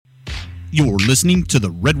You're listening to the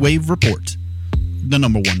Red Wave Report, the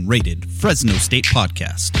 #1 rated Fresno State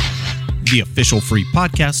podcast, the official free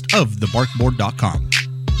podcast of thebarkboard.com.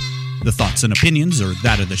 The thoughts and opinions are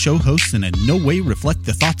that of the show hosts and in no way reflect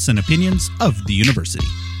the thoughts and opinions of the university.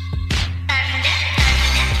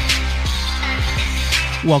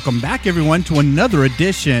 Welcome back, everyone, to another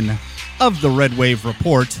edition of the Red Wave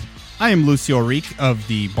Report. I am Lucio Ourique of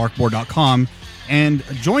thebarkboard.com, and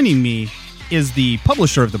joining me is the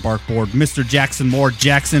publisher of the Barkboard, Mr. Jackson Moore.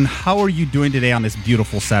 Jackson, how are you doing today on this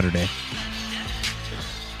beautiful Saturday?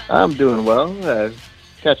 I'm doing well.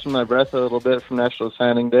 Catching my breath a little bit from National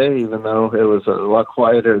Signing Day, even though it was a lot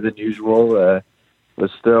quieter than usual. But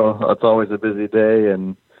still, it's always a busy day,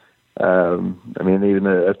 and even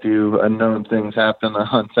a few unknown things happen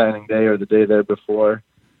on signing day or the day there before.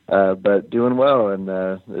 But doing well, and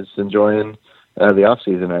just enjoying the off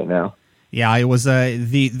season right now. Yeah, it was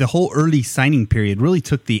the whole early signing period really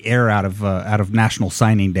took the air out of National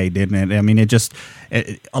Signing Day, didn't it? I mean,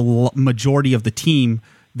 a majority of the team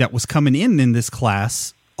that was coming in this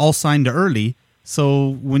class all signed early.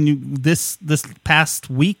 So when this past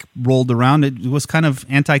week rolled around, it was kind of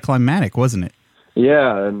anticlimactic, wasn't it?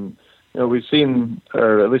 Yeah, and we've seen,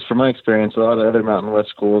 or at least from my experience, a lot of other Mountain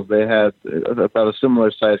West schools, they had about a similar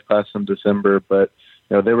size class in December, but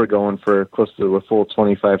they were going for close to a full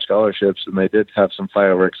 25 scholarships, and they did have some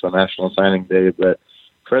fireworks on National Signing Day. But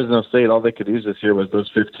Fresno State, all they could use this year was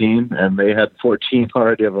those 15, and they had 14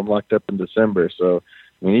 already of them locked up in December. So,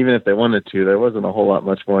 even if they wanted to, there wasn't a whole lot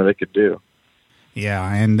much more they could do.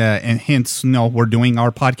 Yeah, and hence, we're doing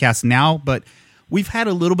our podcast now, but we've had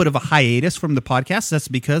a little bit of a hiatus from the podcast. That's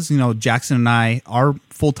because, Jackson and I, our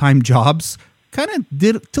full-time jobs kind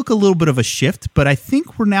of took a little bit of a shift, but I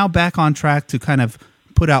think we're now back on track to kind of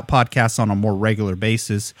put out podcasts on a more regular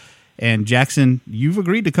basis. And Jackson, you've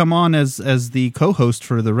agreed to come on as the co-host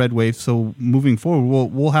for the Red Wave. So moving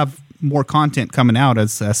forward, we'll have more content coming out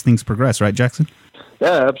as things progress, right, Jackson?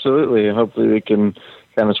 Yeah, absolutely. And hopefully we can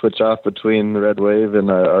kind of switch off between the Red Wave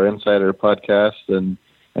and our Insider podcast and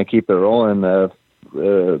keep it rolling.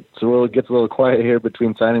 So it gets a little quiet here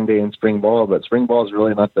between signing day and spring ball, but spring ball is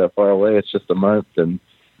really not that far away. It's just a month, and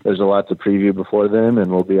there's a lot to preview before then,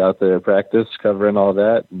 and we'll be out there at practice covering all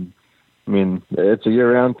that. And it's a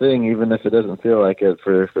year-round thing, even if it doesn't feel like it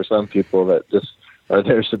for some people that just are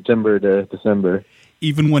there September to December.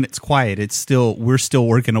 Even when it's quiet, we're still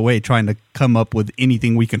working away trying to come up with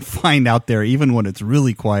anything we can find out there. Even when it's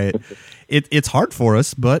really quiet, it's hard for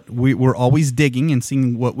us, but we're always digging and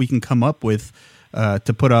seeing what we can come up with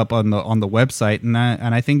to put up on the website. And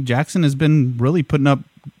I think Jackson has been really putting up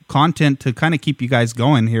content to kind of keep you guys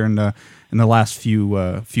going here in the last few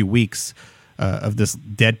weeks of this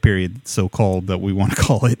dead period, so called, that we want to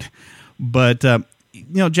call it. But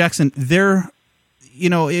Jackson,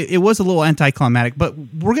 it was a little anticlimactic, but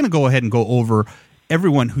we're going to go ahead and go over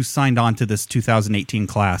everyone who signed on to this 2018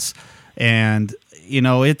 class, and it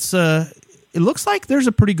looks like there's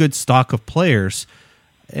a pretty good stock of players.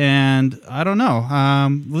 And I don't know.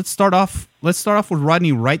 Let's start off with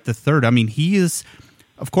Rodney Wright III. I mean, he is.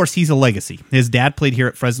 Of course, he's a legacy. His dad played here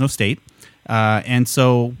at Fresno State, and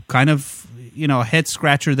so kind of, a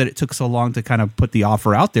head-scratcher that it took so long to kind of put the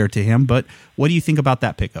offer out there to him. But what do you think about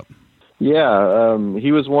that pickup? Yeah,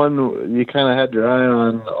 he was one you kind of had your eye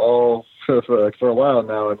on all for a while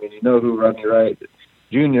now. Who Rodney Wright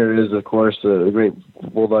Jr. is, of course, a great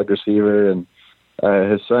Bulldog receiver, and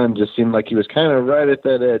his son just seemed like he was kind of right at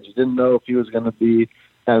that edge. You didn't know if he was going to be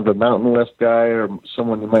kind of a Mountain West guy or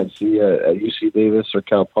someone you might see at UC Davis or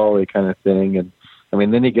Cal Poly kind of thing. And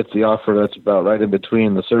then he gets the offer that's about right in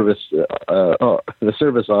between the service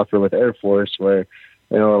offer with Air Force, where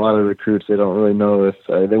a lot of recruits, they don't really know if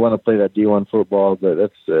they want to play that D1 football, but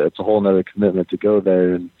it's a whole other commitment to go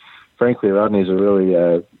there. And frankly, Rodney's a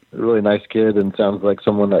really nice kid and sounds like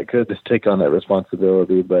someone that could just take on that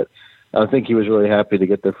responsibility. But I think he was really happy to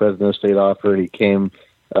get the Fresno State offer. He came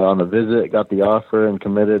on a visit, got the offer, and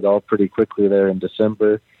committed all pretty quickly there in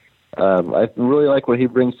December. I really like what he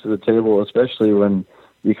brings to the table, especially when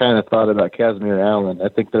you kind of thought about Casimir Allen. I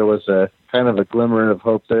think there was a kind of a glimmer of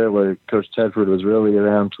hope there where Coach Tedford was really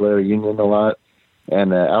around Tulare Union a lot,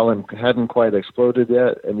 and Allen hadn't quite exploded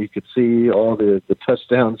yet, and you could see all the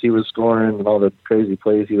touchdowns he was scoring and all the crazy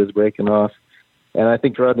plays he was breaking off. And I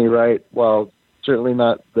think Rodney Wright, while certainly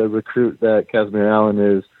not the recruit that Casimir Allen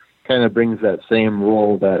is, kind of brings that same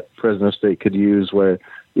role that Fresno State could use, where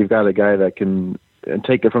you've got a guy that can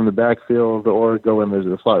take it from the backfield or go in there's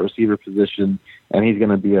a slot receiver position, and he's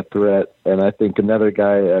going to be a threat. And I think another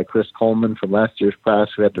guy, Chris Coleman from last year's class,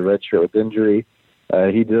 who had to redshirt with injury,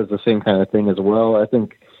 he does the same kind of thing as well. I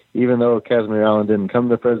think even though Casimir Allen didn't come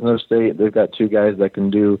to Fresno State, they've got two guys that can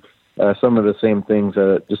do some of the same things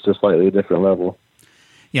at just a slightly different level.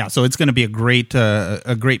 Yeah, so it's going to be a great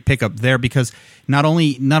pickup there, because not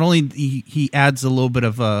only he adds a little bit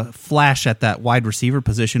of a flash at that wide receiver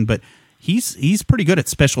position, but he's pretty good at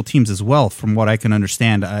special teams as well, from what I can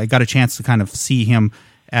understand. I got a chance to kind of see him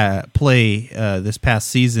play this past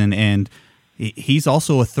season, and he's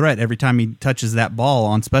also a threat every time he touches that ball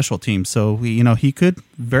on special teams. So he could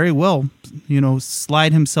very well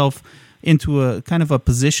slide himself into a kind of a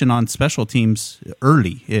position on special teams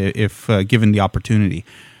early if given the opportunity.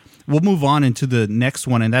 We'll move on into the next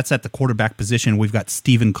one, and that's at the quarterback position. We've got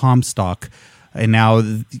Stephen Comstock, and now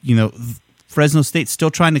Fresno State's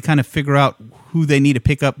still trying to kind of figure out who they need to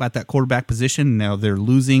pick up at that quarterback position. Now they're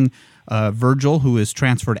losing Virgil, who is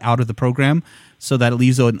transferred out of the program, so that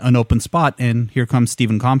leaves an open spot, and here comes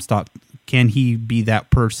Stephen Comstock. Can he be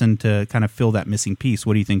that person to kind of fill that missing piece?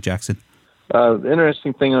 What do you think, Jackson? The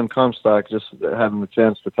interesting thing on Comstock, just having the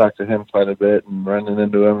chance to talk to him quite a bit and running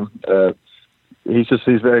into him, he's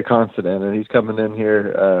very confident, and he's coming in here,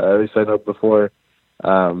 at least I know before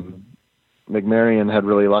McMarion had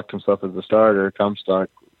really locked himself as the starter. Comstock,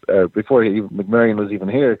 before McMarion was even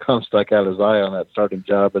here, Comstock had his eye on that starting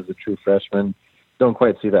job as a true freshman. Don't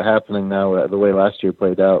quite see that happening now the way last year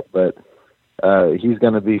played out, but he's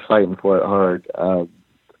going to be fighting for it hard.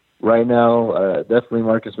 Right now, definitely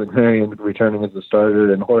Marcus McMarion returning as the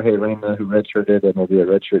starter, and Jorge Reyna, who redshirted and will be a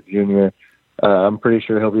redshirt junior. I'm pretty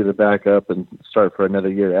sure he'll be the backup and start for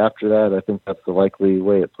another year after that. I think that's the likely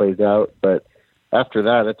way it plays out. But after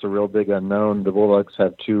that, it's a real big unknown. The Bulldogs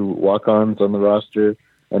have two walk-ons on the roster,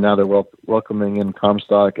 and now they're welcoming in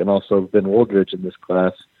Comstock and also Ben Woldridge in this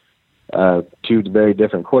class. Two very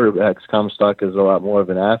different quarterbacks. Comstock is a lot more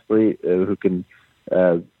of an athlete who can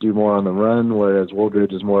do more on the run, whereas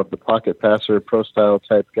Woldridge is more of the pocket passer, pro-style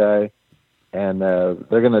type guy. And they're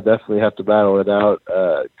going to definitely have to battle it out.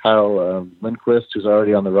 Kyle Lindquist, who's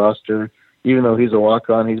already on the roster, even though he's a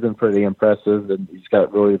walk-on, he's been pretty impressive, and he's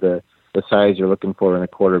got really the size you're looking for in a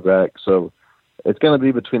quarterback. So it's going to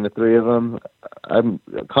be between the three of them.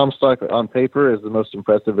 Comstock, on paper, is the most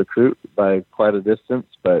impressive recruit by quite a distance,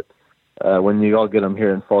 but when you all get them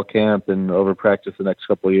here in fall camp and over practice the next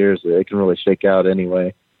couple of years, it can really shake out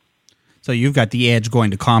anyway. So you've got the edge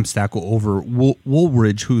going to Comstock over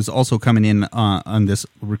Woolridge, who's also coming in on this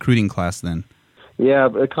recruiting class then. Yeah,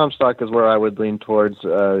 Comstock is where I would lean towards.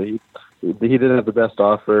 He did have the best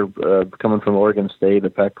offer coming from Oregon State,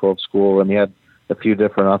 a Pac-12 school, and he had a few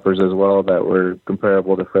different offers as well that were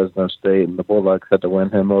comparable to Fresno State, and the Bulldogs had to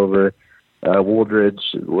win him over.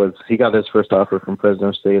 Woolridge he got his first offer from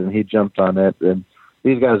Fresno State, and he jumped on it. And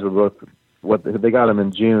these guys were both they got him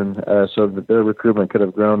in June, so that their recruitment could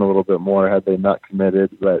have grown a little bit more had they not committed.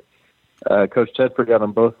 But Coach Tedford got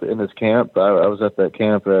them both in his camp. I was at that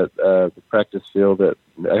camp at the practice field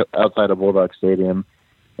outside of Bulldog Stadium,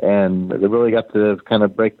 and they really got to kind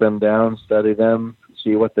of break them down, study them,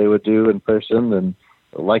 see what they would do in person, and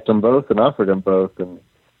liked them both and offered them both. And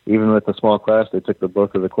even with the small class, they took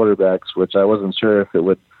both of the quarterbacks, which I wasn't sure if it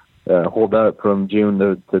would hold up from June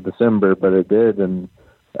to December, but it did, and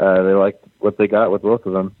they liked what they got with both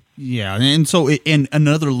of them. Yeah, and so in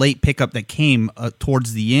another late pickup that came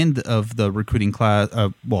towards the end of the recruiting class,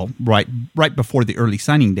 right before the early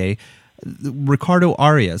signing day, Ricardo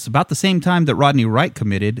Arias. About the same time that Rodney Wright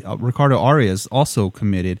committed, Ricardo Arias also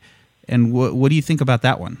committed. And what do you think about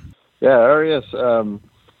that one? Yeah, Arias.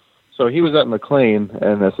 So he was at McLean,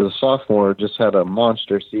 and as a sophomore, just had a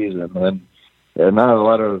monster season. And not a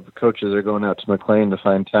lot of coaches are going out to McLean to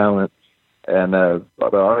find talent. And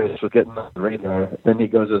Arias was getting on the radar. Then he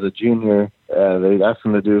goes as a junior. They asked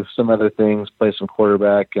him to do some other things, play some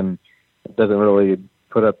quarterback, and it doesn't really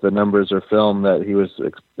put up the numbers or film that he was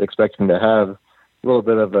expecting to have. A little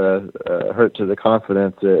bit of a hurt to the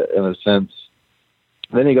confidence in a sense.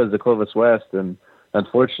 Then he goes to Clovis West, and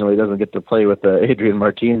unfortunately doesn't get to play with Adrian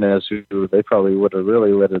Martinez, who they probably would have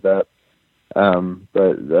really lit it up.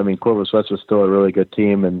 But, I mean, Clovis West was still a really good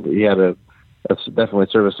team, and he had a definitely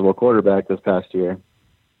serviceable quarterback this past year.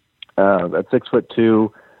 At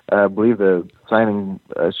 6'2", I believe the signing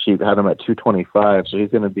sheet had him at 225, so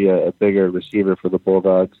he's going to be a bigger receiver for the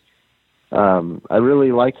Bulldogs. I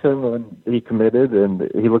really liked him when he committed, and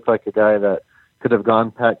he looked like a guy that could have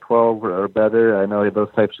gone Pac-12 or better. I know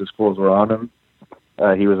those types of schools were on him.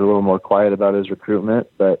 He was a little more quiet about his recruitment,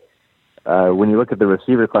 but when you look at the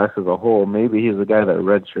receiver class as a whole, maybe he's the guy that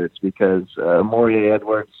redshirts, because Maury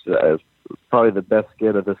Edwards is probably the best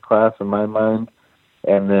kid of this class in my mind.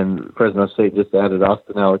 And then Fresno State just added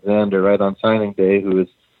Austin Alexander right on signing day, who is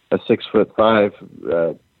a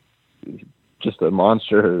 6'5", just a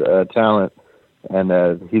monster talent,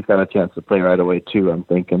 and he's got a chance to play right away too, I'm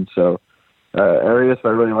thinking. So Arias I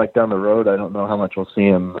really like down the road. I don't know how much we'll see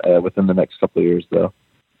him within the next couple of years, though.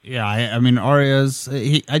 Yeah, I mean, Arias,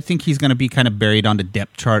 I think he's going to be kind of buried on the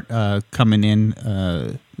depth chart coming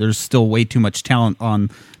in. There's still way too much talent on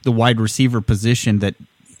the wide receiver position that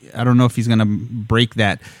I don't know if he's going to break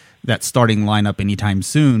that starting lineup anytime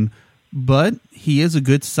soon. But he is a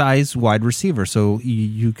good size wide receiver, so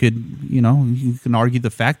you can argue the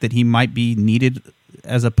fact that he might be needed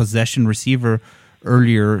as a possession receiver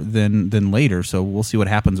earlier than later. So we'll see what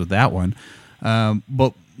happens with that one.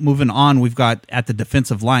 But moving on, we've got at the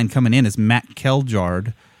defensive line coming in is Matt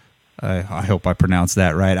Kilgard. I hope I pronounced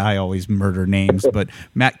that right. I always murder names, but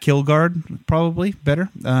Matt Kilgard, probably better.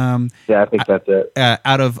 Yeah, I think that's it.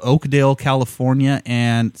 Out of Oakdale, California,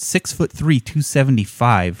 and 6'3",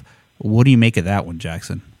 275. What do you make of that one,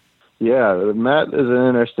 Jackson? Yeah, Matt is an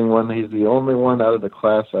interesting one. He's the only one out of the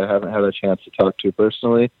class I haven't had a chance to talk to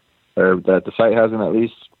personally, or that the site hasn't at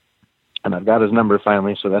least. And I've got his number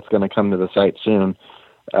finally, so that's going to come to the site soon.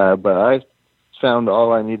 But I found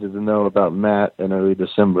all I needed to know about Matt in early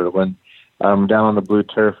December when I'm down on the blue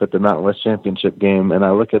turf at the Mountain West Championship game, and I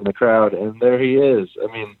look in the crowd, and there he is.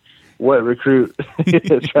 I mean, what recruit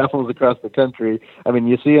travels across the country? I mean,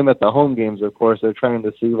 you see him at the home games, of course. They're trying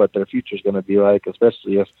to see what their future's going to be like,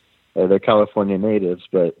 especially if they're California natives.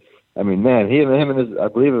 But, I mean, man, him and his, I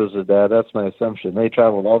believe it was his dad, that's my assumption. They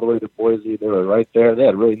traveled all the way to Boise. They were right there. They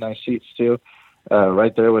had really nice seats, too.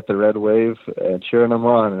 Right there with the red wave and cheering them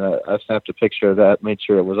on. And I snapped a picture of that, made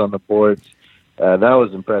sure it was on the boards. That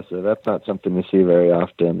was impressive. That's not something you see very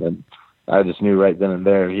often. And I just knew right then and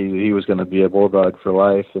there he was going to be a Bulldog for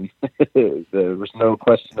life. And there was no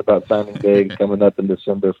question about signing day coming up in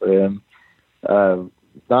December for him.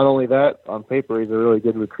 Not only that, on paper, he's a really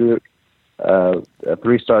good recruit. A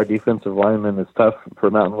 3-star defensive lineman is tough for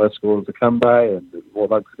Mountain West schools to come by, and the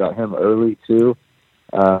Bulldogs got him early, too.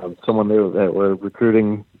 Someone that were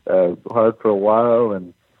recruiting hard for a while,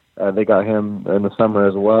 and they got him in the summer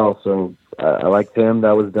as well. So I liked him.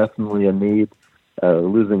 That was definitely a need.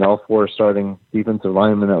 Losing all 4 starting defensive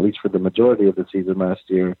linemen, at least for the majority of the season last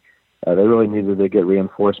year, they really needed to get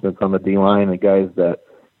reinforcements on the D-line and guys that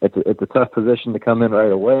it's a tough position to come in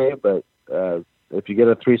right away, but if you get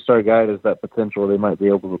a 3-star guy, there's that potential they might be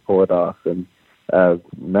able to pull it off. And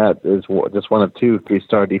Matt is just one of 2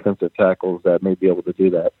 3-star defensive tackles that may be able to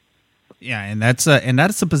do that. Yeah, and that's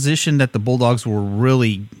a position that the Bulldogs were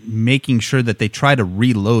really making sure that they try to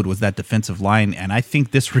reload was that defensive line. And I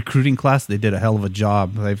think this recruiting class, they did a hell of a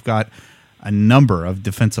job. They've got a number of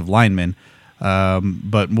defensive linemen.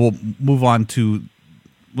 But let's move on to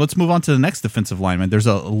the next defensive lineman. There's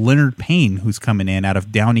a Leonard Payne who's coming in out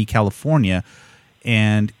of Downey, California,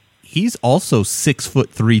 and he's also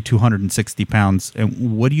 6'3", 260 pounds.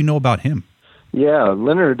 And what do you know about him? Yeah,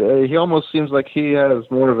 Leonard, he almost seems like he has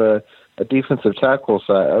more of a defensive tackle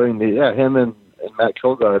side. I mean, him and Matt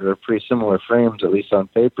Kilgard are pretty similar frames, at least on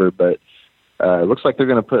paper, but it looks like they're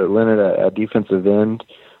going to put Leonard at defensive end.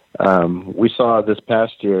 We saw this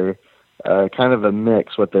past year kind of a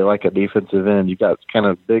mix what they like at defensive end. You got kind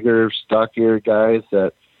of bigger, stockier guys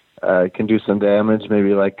that can do some damage,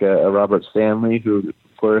 maybe like a Robert Stanley, who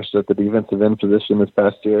flourished at the defensive end position this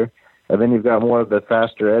past year. And then you've got more of the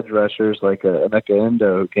faster edge rushers like Emeka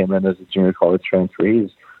Endo, who came in as a junior college transfer.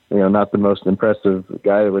 He's not the most impressive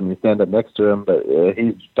guy when you stand up next to him, but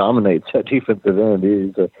he dominates at defensive end.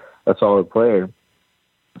 He's a solid player.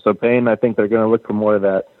 So Payne, I think they're going to look for more of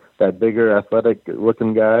that bigger,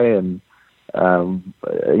 athletic-looking guy, and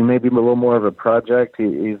he may be a little more of a project.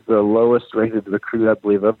 He's the lowest-rated recruit, I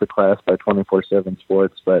believe, of the class by 24/7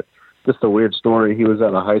 Sports, but just a weird story. He was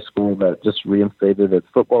at a high school that just reinstated its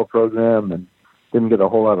football program and didn't get a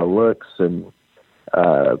whole lot of looks. And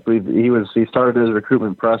I believe he started his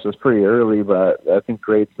recruitment process pretty early, but I think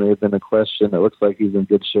grades may have been a question. It looks like he's in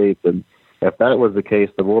good shape. And if that was the case,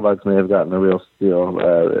 the Bulldogs may have gotten a real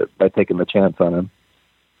steal by taking the chance on him.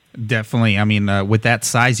 Definitely. I mean, with that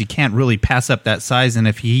size, you can't really pass up that size. And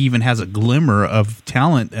if he even has a glimmer of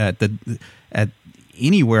talent at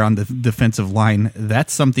anywhere on the defensive line,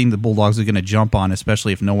 that's something the Bulldogs are going to jump on,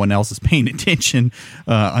 especially if no one else is paying attention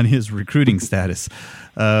on his recruiting status.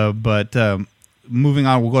 But moving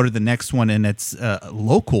on, we'll go to the next one, and it's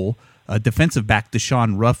local defensive back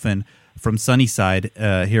Deshaun Ruffin from Sunnyside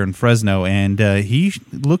here in Fresno, and he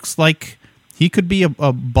looks like he could be a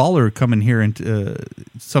baller coming here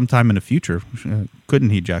sometime in the future, couldn't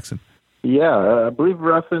he, Jackson? Yeah, I believe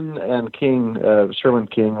Ruffin and King, Sherman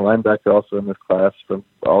King, linebacker also in this class,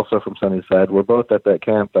 also from Sunnyside, were both at that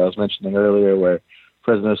camp I was mentioning earlier where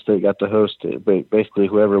Fresno State got to host basically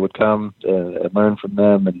whoever would come and learn from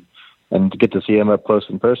them and to get to see him up close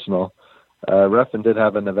and personal. Ruffin did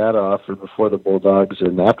have a Nevada offer before the Bulldogs,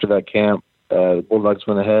 and after that camp, the Bulldogs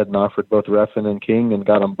went ahead and offered both Ruffin and King and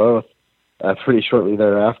got them both pretty shortly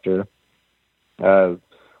thereafter.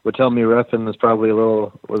 Would tell me Ruffin was probably a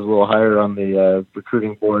little higher on the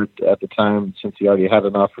recruiting board at the time since he already had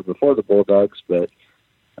an offer before the Bulldogs, but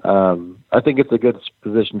I think it's a good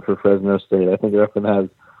position for Fresno State. I think Ruffin has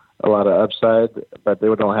a lot of upside, but they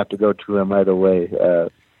don't have to go to him right away.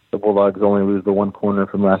 The Bulldogs only lose the one corner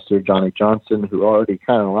from last year, Johnny Johnson, who already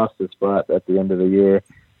kind of lost his spot at the end of the year,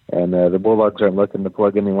 and the Bulldogs aren't looking to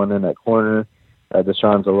plug anyone in that corner.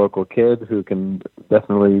 Deshaun's a local kid who can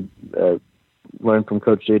definitely learn from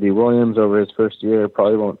Coach J.D. Williams over his first year.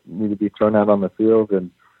 Probably won't need to be thrown out on the field,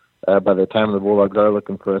 and by the time the Bulldogs are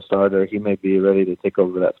looking for a starter, he may be ready to take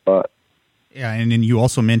over that spot. Yeah, and then you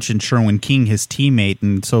also mentioned Sherwin King, his teammate,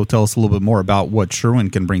 and so tell us a little bit more about what Sherwin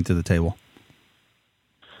can bring to the table.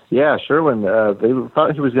 Yeah, Sherwin, they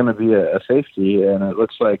thought he was going to be a safety, and it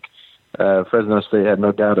looks like Fresno State had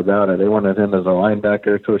no doubt about it. They wanted him as a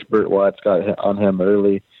linebacker. Coach Burt Watts got on him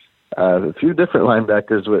early. A few different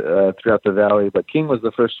linebackers throughout the Valley, but King was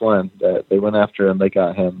the first one that they went after, and they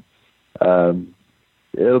got him.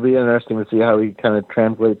 It'll be interesting to see how he kind of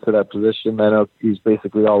translates to that position. I know he's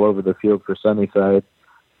basically all over the field for Sunnyside.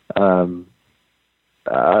 There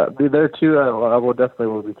too, I will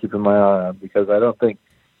definitely be keeping my eye on, because I don't think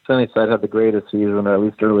Sunnyside had the greatest season, or at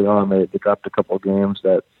least early on. They dropped a couple of games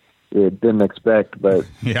that they didn't expect, but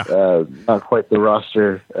not quite the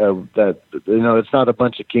roster that, it's not a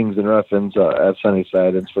bunch of Kings and Ruffins at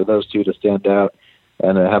Sunnyside. It's for those two to stand out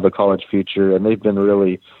and have a college future, and they've been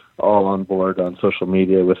really all on board on social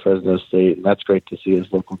media with Fresno State, and that's great to see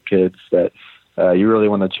as local kids that you really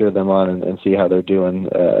want to cheer them on and see how they're doing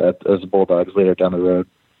as Bulldogs later down the road.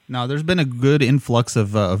 Now, there's been a good influx of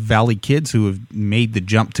Valley kids who have made the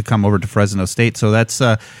jump to come over to Fresno State, so that's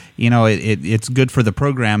it's good for the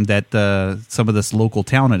program that some of this local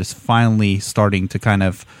talent is finally starting to kind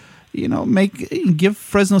of give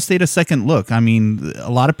Fresno State a second look. I mean,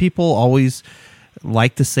 a lot of people always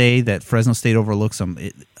like to say that Fresno State overlooks them.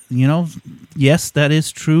 Yes, that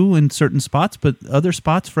is true in certain spots, but other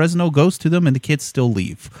spots, Fresno goes to them and the kids still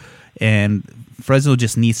leave. And Fresno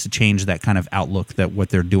just needs to change that kind of outlook that what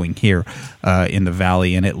they're doing here in the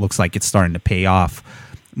Valley, and it looks like it's starting to pay off.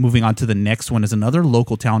 Moving on to the next one is another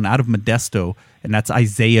local town out of Modesto, and that's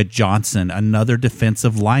Isaiah Johnson, another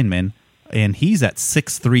defensive lineman, and he's at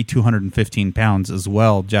 6'3", 215 pounds as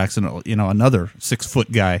well. Jackson, another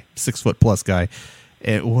 6-foot guy, 6-foot plus guy.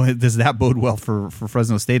 Does that bode well for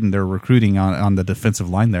Fresno State and their recruiting on the defensive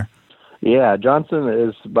line there? Yeah, Johnson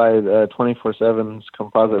is, by 24/7's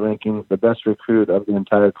composite rankings, the best recruit of the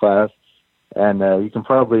entire class. And you can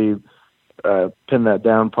probably pin that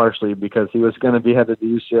down partially because he was going to be headed to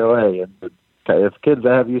UCLA. And if kids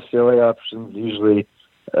that have UCLA options, usually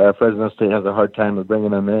Fresno State has a hard time of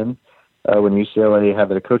bringing them in. When UCLA had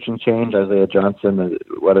their coaching change, Isaiah Johnson,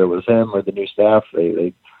 whether it was him or the new staff,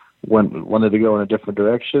 they wanted to go in a different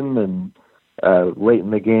direction, and late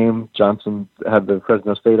in the game, Johnson had the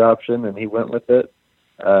Fresno State option, and he went with it.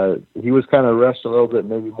 He was kind of rushed a little bit,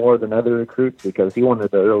 maybe more than other recruits, because he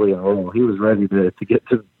wanted to early enroll. He was ready to get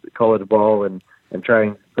to college ball and try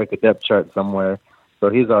and break a depth chart somewhere.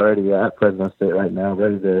 So he's already at Fresno State right now,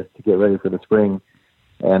 ready to get ready for the spring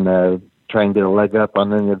and try and get a leg up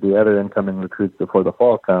on any of the other incoming recruits before the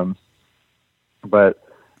fall comes. But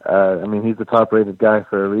he's a top-rated guy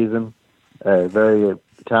for a reason. Very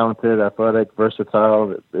talented, athletic,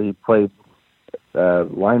 versatile. He played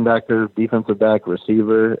linebacker, defensive back,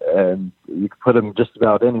 receiver, and you can put him just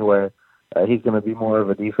about anywhere. He's going to be more of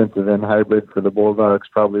a defensive end hybrid for the Bulldogs,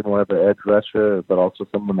 probably more of an edge rusher, but also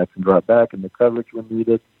someone that can drop back in the coverage when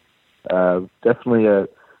needed. Definitely a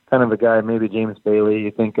kind of a guy, maybe James Bailey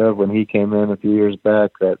you think of when he came in a few years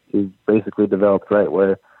back, that he basically developed right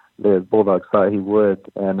where the Bulldogs thought he would,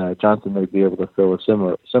 and Johnson may be able to fill a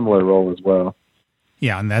similar role as well.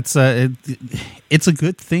 Yeah, and that's it's a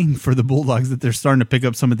good thing for the Bulldogs that they're starting to pick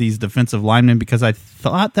up some of these defensive linemen, because I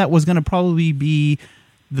thought that was going to probably be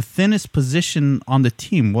the thinnest position on the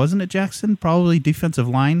team, wasn't it, Jackson? Probably defensive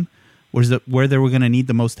line. Was it where they were going to need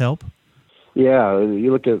the most help? Yeah,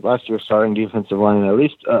 you look at last year's starting defensive line, at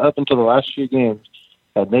least up until the last few games,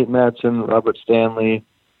 had Nate Madsen, Robert Stanley,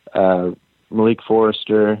 Malik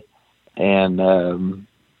Forrester, and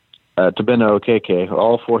Tabeno Okeke,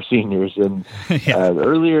 all four seniors. And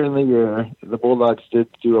earlier in the year, the Bulldogs did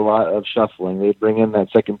do a lot of shuffling. They'd bring in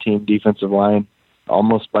that second-team defensive line.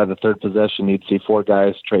 Almost by the third possession, you'd see four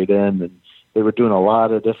guys trade in, and they were doing a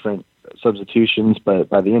lot of different substitutions, but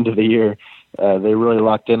by the end of the year, they really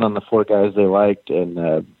locked in on the 4 guys they liked.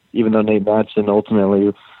 And even though Nate Matson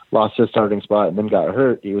ultimately lost his starting spot and then got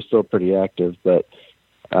hurt, he was still pretty active. But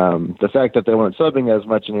the fact that they weren't subbing as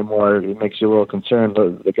much anymore, it makes you a little concerned.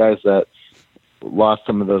 The guys that lost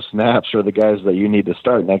some of those snaps are the guys that you need to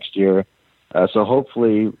start next year. So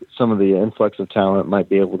hopefully some of the influx of talent might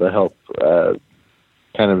be able to help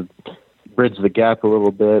kind of bridge the gap a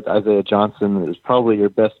little bit. Isaiah Johnson is probably your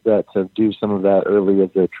best bet to do some of that early as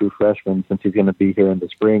a true freshman, since he's going to be here in the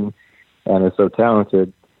spring and is so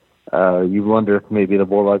talented. You wonder if maybe the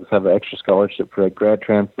Bulldogs have an extra scholarship for a grad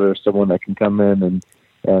transfer, someone that can come in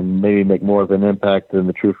and maybe make more of an impact than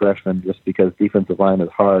the true freshman, just because defensive line is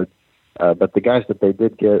hard. But the guys that they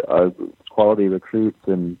did get are quality recruits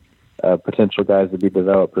and potential guys to be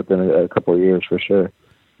developed within a couple of years for sure.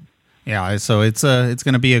 Yeah, so it's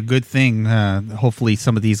going to be a good thing. Hopefully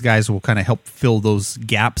some of these guys will kind of help fill those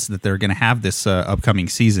gaps that they're going to have this upcoming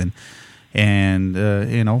season, and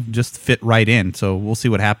just fit right in. So we'll see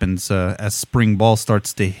what happens as spring ball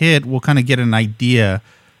starts to hit. We'll kind of get an idea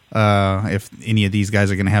if any of these guys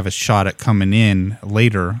are going to have a shot at coming in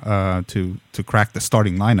later to crack the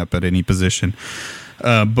starting lineup at any position.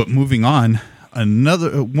 But moving on,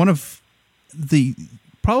 another one of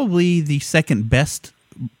probably the second best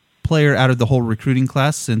player out of the whole recruiting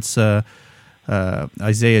class since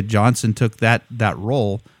Isaiah Johnson took that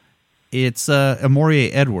role. It's Amorie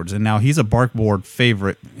Edwards, and now he's a Barkboard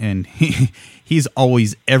favorite, and he's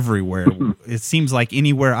always everywhere. It seems like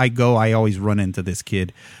anywhere I go, I always run into this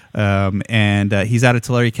kid. And he's out of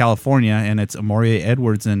Tulare, California, and it's Amorie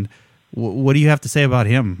Edwards. And what do you have to say about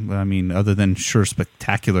him? I mean, other than sure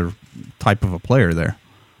spectacular type of a player there.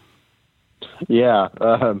 Yeah.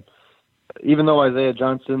 Even though Isaiah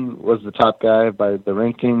Johnson was the top guy by the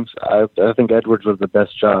rankings, I think Edwards was the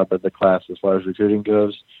best job of the class as far as recruiting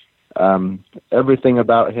goes. Everything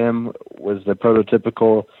about him was the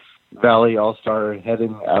prototypical Valley All-Star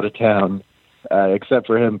heading out of town, except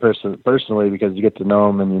for him personally, because you get to know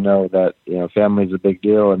him and you know that family's a big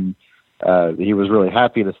deal, and he was really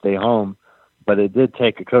happy to stay home. But it did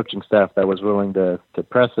take a coaching staff that was willing to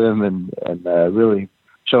press him and really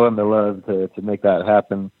show him the love to make that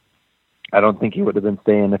happen. I don't think he would have been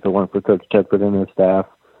staying if it weren't for Coach Tedford and his staff.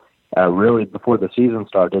 Really, before the season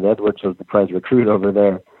started, Edwards was the prize recruit over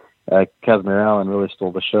there. Casimir Allen really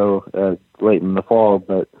stole the show late in the fall,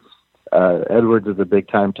 but Edwards is a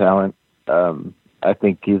big-time talent. I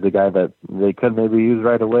think he's a guy that they could maybe use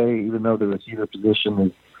right away, even though the receiver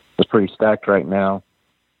position is pretty stacked right now.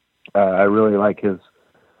 I really like his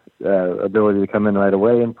ability to come in right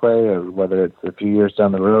away and play, or whether it's a few years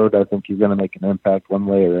down the road. I think he's going to make an impact one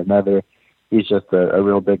way or another. He's just a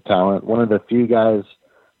real big talent. One of the few guys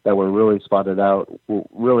that were really spotted out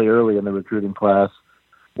really early in the recruiting class,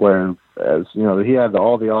 where, as you know, he had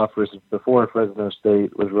all the offers before Fresno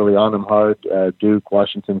State was really on him hard. Duke,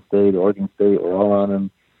 Washington State, Oregon State were all on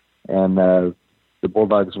him, and the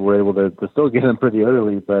Bulldogs were able to still get him pretty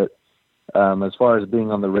early. But as far as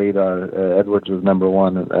being on the radar, Edwards was number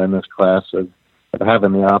one in this class of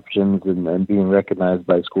having the options and being recognized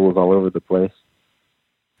by schools all over the place.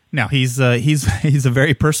 Now he's a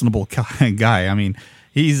very personable guy. I mean,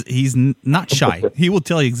 he's not shy. He will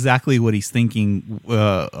tell you exactly what he's thinking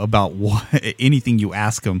about anything you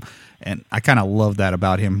ask him, and I kind of love that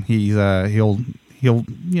about him. He'll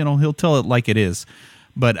tell it like it is.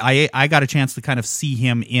 But I got a chance to kind of see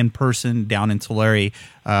him in person down in Tulare,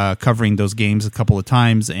 covering those games a couple of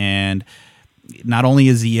times, and not only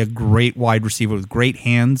is he a great wide receiver with great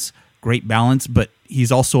hands, great balance, but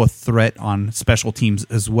he's also a threat on special teams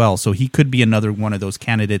as well. So he could be another one of those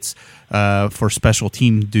candidates for special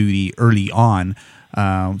team duty early on.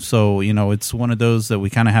 So, it's one of those that we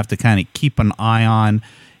kind of have to kind of keep an eye on,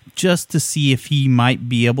 just to see if he might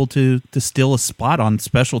be able to steal a spot on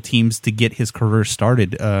special teams to get his career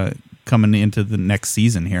started coming into the next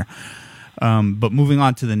season here. But moving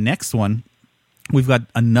on to the next one, we've got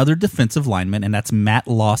another defensive lineman, and that's Matt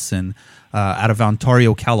Lawson out of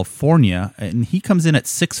Ontario, California. And he comes in at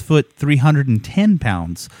 6 foot, 310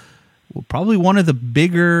 pounds. Probably one of the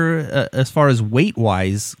bigger, as far as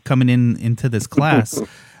weight-wise, coming into this class.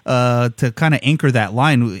 To kind of anchor that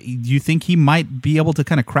line, do you think he might be able to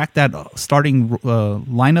kind of crack that starting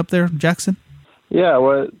lineup there, Jackson? Yeah,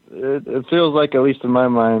 well, it feels like, at least in my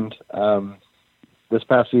mind, this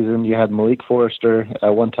past season you had Malik Forrester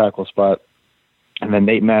at one tackle spot, and then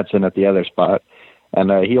Nate Matson at the other spot, and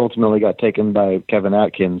he ultimately got taken by Kevin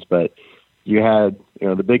Atkins. But you had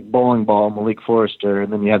the big bowling ball Malik Forrester,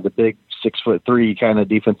 and then you had the big 6'3" kind of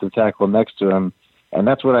defensive tackle next to him. And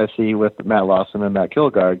that's what I see with Matt Lawson and Matt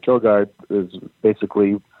Kilgard. Kilgard is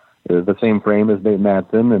basically the same frame as Nate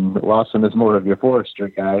Madsen, and Lawson is more of your Forrester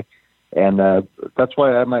guy. And that's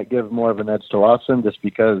why I might give more of an edge to Lawson, just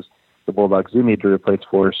because the Bulldogs do need to replace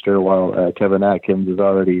Forrester, while Kevin Atkins is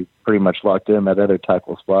already pretty much locked in that other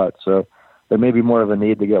tackle spot. So there may be more of a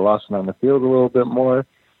need to get Lawson on the field a little bit more.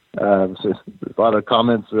 So a lot of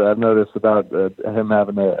comments I've noticed about him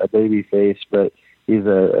having a baby face, but he's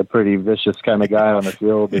a pretty vicious kind of guy on the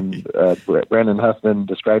field. And Brandon Huffman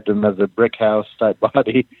described him as a brick house type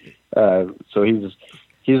body. So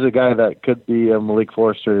he's a guy that could be a Malik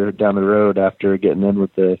Forrester down the road after getting in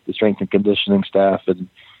with the strength and conditioning staff and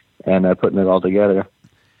putting it all together.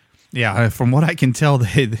 Yeah, from what I can tell,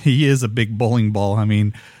 he is a big bowling ball. I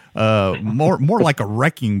mean, more like a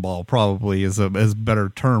wrecking ball probably is a better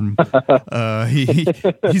term.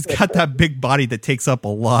 He's got that big body that takes up a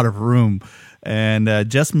lot of room, and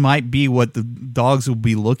just might be what the Dogs will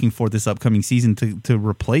be looking for this upcoming season to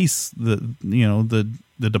replace the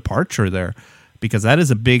departure there, because that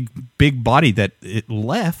is a big body that it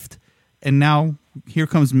left, and now here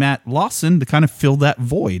comes Matt Lawson to kind of fill that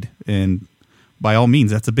void. And by all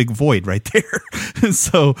means, that's a big void right there.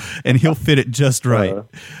 So, and he'll fit it just right.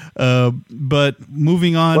 But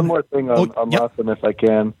moving on. One more thing on Lawson, if I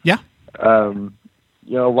can. Yeah. A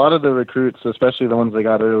lot of the recruits, especially the ones they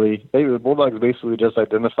got early, the Bulldogs basically just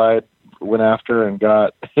identified, went after, and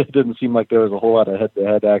got. It didn't seem like there was a whole lot of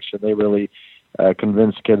head-to-head action. They really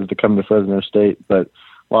convinced kids to come to Fresno State. But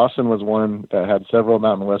Lawson was one that had several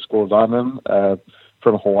Mountain West schools on him.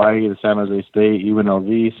 From Hawaii to San Jose State,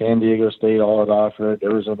 UNLV, San Diego State, all had offered.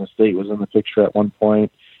 Arizona State was in the picture at one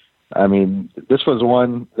point. I mean, this was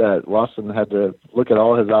one that Lawson had to look at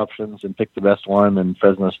all his options and pick the best one, and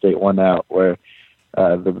Fresno State won out, where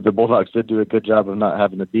the Bulldogs did do a good job of not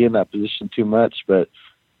having to be in that position too much, but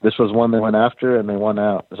this was one they went after, and they won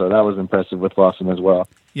out. So that was impressive with Lawson as well.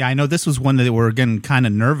 Yeah, I know this was one that they were, again, kind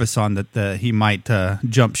of nervous on, that he might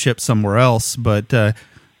jump ship somewhere else, but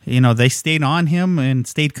they stayed on him and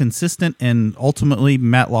stayed consistent, and ultimately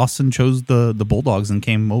Matt Lawson chose the Bulldogs and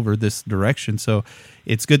came over this direction. So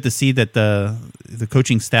it's good to see that the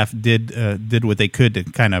coaching staff did what they could to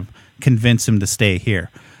kind of convince him to stay here.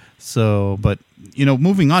 So, but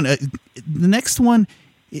moving on, the next one,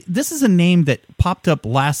 this is a name that popped up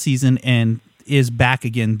last season and is back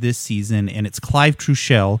again this season, and it's Clive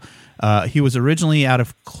Truchell. He was originally out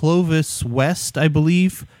of Clovis West, I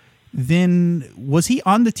believe. Then was he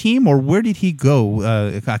on the team, or where did he go?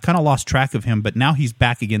 I kind of lost track of him, but now he's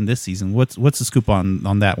back again this season. What's the scoop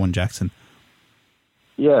on that one, Jackson?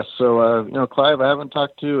 Yeah, so Clive I haven't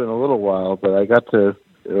talked to in a little while, but I got to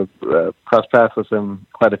cross paths with him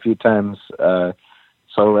quite a few times.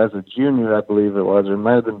 So as a junior, I believe it was, or it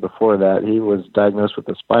might have been before that, he was diagnosed with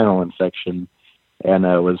a spinal infection and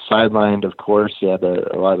was sidelined, of course. He had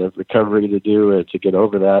a lot of recovery to do to get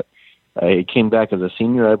over that. He came back as a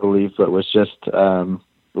senior, I believe, but was just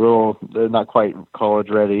not quite college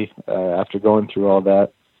ready after going through all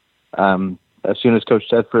that. As soon as Coach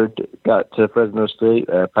Tedford got to Fresno State,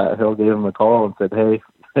 Pat Hill gave him a call and said, hey,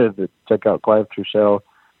 check out Clive Truchell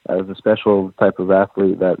as a special type of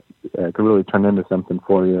athlete that could really turn into something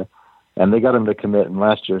for you. And they got him to commit in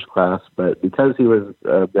last year's class, but because he was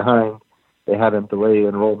behind, they had him delay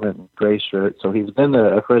enrollment in gray shirt. So he's been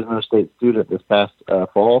a Fresno State student this past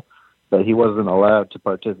fall, but he wasn't allowed to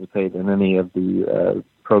participate in any of the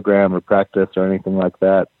program or practice or anything like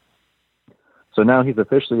that. So now he's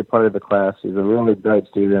officially a part of the class. He's a really bright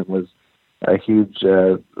student, was a huge,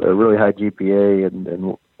 a really high GPA,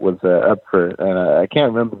 and was up for, I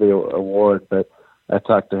can't remember the award, but I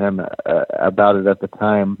talked to him about it at the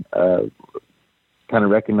time, kind of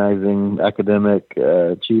recognizing academic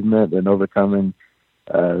achievement and overcoming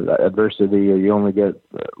adversity. You only get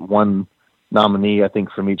one nominee, I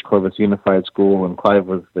think, from each Clovis Unified school, and Clive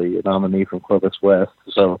was the nominee from Clovis West.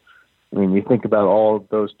 So, I mean, you think about all of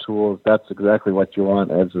those tools, that's exactly what you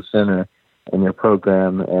want as a center in your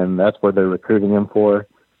program, and that's what they're recruiting him for.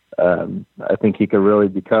 I think he could really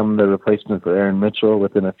become the replacement for Aaron Mitchell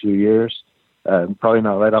within a few years. Probably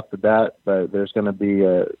not right off the bat, but there's going to be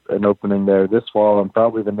an opening there this fall and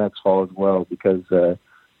probably the next fall as well, because the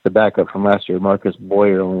backup from last year, Marcus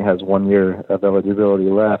Boyer, only has 1 year of eligibility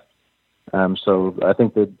left. So I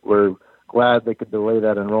think that we're glad they could delay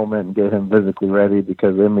that enrollment and get him physically ready,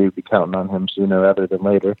 because they may be counting on him sooner rather than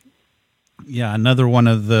later. Yeah, another one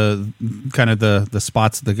of the kind of the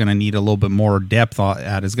spots they're going to need a little bit more depth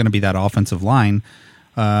at is going to be that offensive line.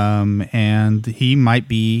 And he might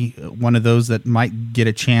be one of those that might get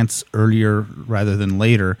a chance earlier rather than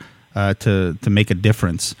later to make a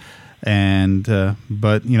difference. And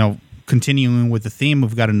but continuing with the theme,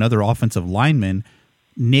 we've got another offensive lineman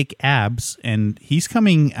Nick Abbs, and he's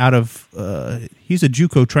coming out of he's a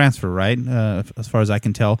JUCO transfer, right? As far as I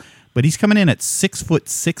can tell, but he's coming in at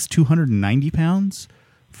 6'6", 290 pounds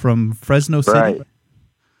from Fresno City. Right.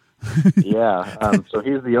 Yeah. So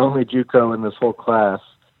he's the only JUCO in this whole class,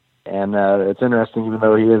 and it's interesting. Even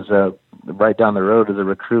though he is right down the road as a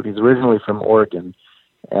recruit, he's originally from Oregon,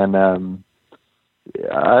 and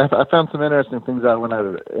I found some interesting things out when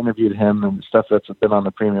I interviewed him and stuff that's been on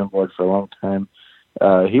the premium board for a long time.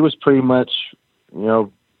 He was pretty much,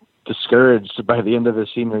 discouraged by the end of his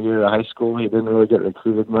senior year of high school. He didn't really get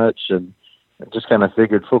recruited much and just kind of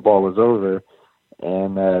figured football was over.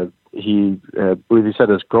 And I believe he said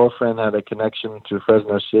his girlfriend had a connection to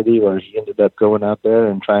Fresno City where he ended up going out there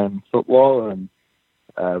and trying football and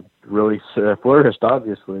really flourished,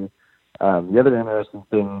 obviously. The other interesting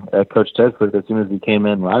thing, Coach Tedford, as soon as he came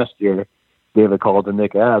in last year, gave a call to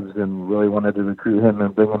Nick Abbs and really wanted to recruit him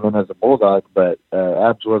and bring him in as a Bulldog, but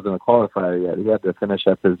Abbs wasn't a qualifier yet. He had to finish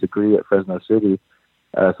up his degree at Fresno City,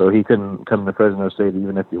 so he couldn't come to Fresno State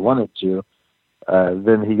even if he wanted to.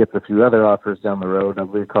 Then he gets a few other offers down the road. I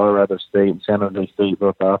believe Colorado State and San Jose State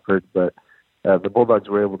both offered, but the Bulldogs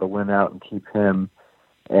were able to win out and keep him.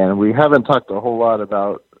 And we haven't talked a whole lot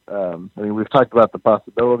about, we've talked about the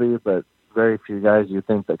possibility, but very few guys you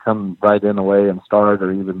think that come right in away and start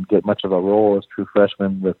or even get much of a role as true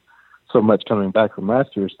freshmen with so much coming back from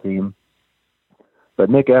last year's team. But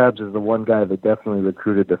Nick Abbs is the one guy that definitely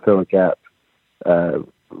recruited to fill a gap.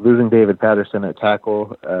 Losing David Patterson at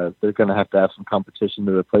tackle, they're going to have some competition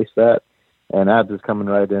to replace that. And Abbs is coming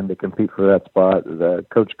right in to compete for that spot.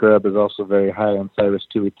 Coach Grubb is also very high on Cyrus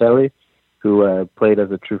Tuiteli, who played as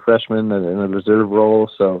a true freshman in a reserve role.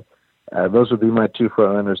 So those would be my two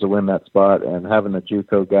front runners to win that spot, and having a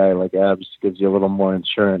JUCO guy like Abbs gives you a little more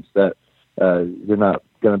insurance that you're not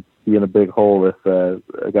going to be in a big hole if a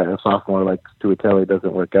sophomore like Tuiteli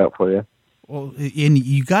doesn't work out for you. Well, and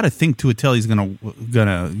you got to think Tuiteli's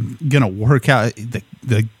gonna work out.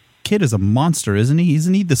 The kid is a monster, isn't he?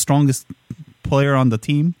 Isn't he the strongest player on the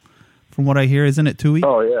team? From what I hear, isn't it Tui?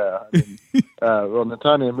 Oh yeah. Well,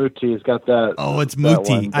 Netanya Muti's got that. Oh, it's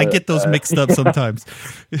Muti. I get those mixed up sometimes.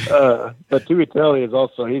 But Tuiteli is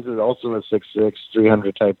also a 6'6",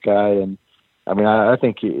 300 type guy, and I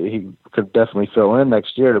think he could definitely fill in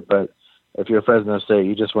next year. But if you're Fresno State,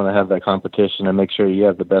 you just want to have that competition and make sure you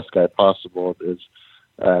have the best guy possible.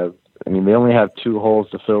 They only have two holes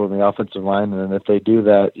to fill in the offensive line, and if they do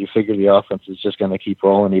that, you figure the offense is just going to keep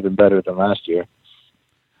rolling even better than last year.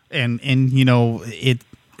 And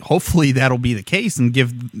hopefully that'll be the case and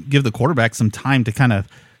give the quarterback some time to kind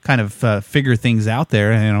of figure things out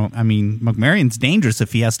there. McMarion's dangerous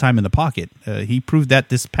if he has time in the pocket. He proved that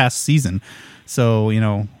this past season. So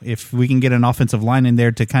if we can get an offensive line in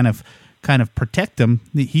there to kind of protect him,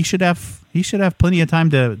 he should have plenty of time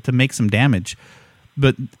to make some damage.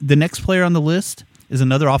 But the next player on the list is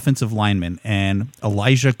another offensive lineman, and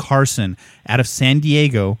Elijah Carson out of San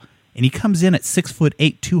Diego. And he comes in at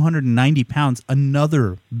 6'8", 290 pounds,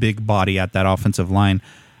 another big body at that offensive line.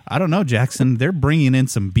 I don't know, Jackson. They're bringing in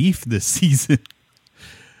some beef this season.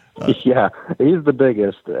 Yeah, he's the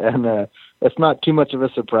biggest. And it's not too much of a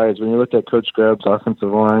surprise when you look at Coach Grubb's offensive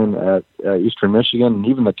line at Eastern Michigan and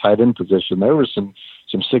even the tight end position. There were some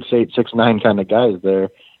 6'8", 6'9" kind of guys there,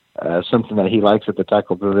 something that he likes at the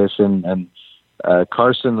tackle position. And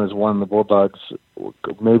Carson is one the Bulldogs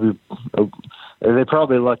maybe they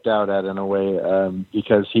probably lucked out at in a way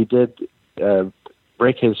because he did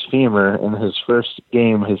break his femur in his first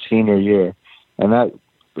game his senior year, and that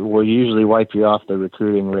will usually wipe you off the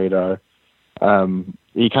recruiting radar.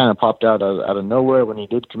 He kind of popped out of nowhere when he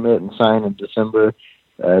did commit and sign in December.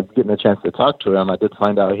 Getting a chance to talk to him, I did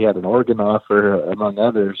find out he had an Oregon offer, among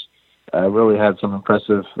others. Really had some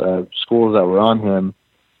impressive schools that were on him.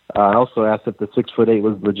 I also asked if the 6'8"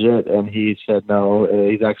 was legit, and he said no.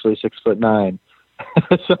 He's actually 6'9".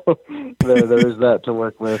 So there is that to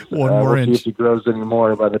work with. One more we'll inch. See if he grows any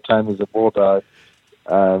more by the time he's a Bulldog.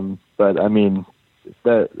 But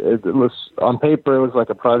it was on paper it was like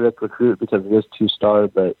a project recruit because he is 2-star,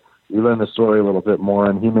 but you learn the story a little bit more,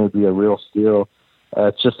 and he may be a real steal.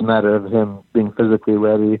 It's just a matter of him being physically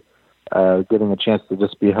ready, getting a chance to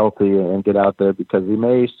just be healthy and get out there because he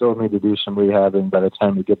may still need to do some rehabbing by the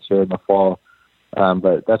time he gets here in the fall.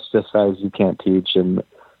 But that's just size you can't teach, and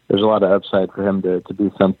there's a lot of upside for him to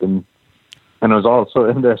do something. And it was also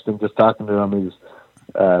interesting just talking to him.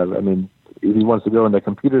 He wants to go into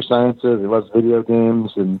computer sciences. He loves video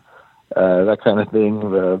games and that kind of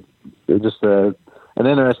thing. Just an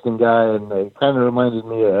interesting guy, and it kind of reminded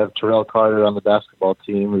me of Terrell Carter on the basketball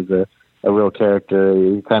team, who's a real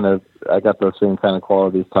character. I got those same kind of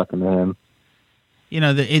qualities talking to him.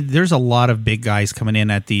 there's a lot of big guys coming in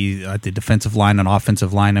at the defensive line and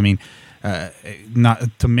offensive line. I mean,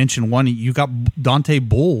 not to mention one, you got Dante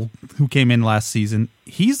Bull, who came in last season.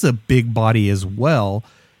 He's a big body as well,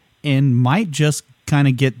 and might just kind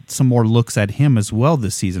of get some more looks at him as well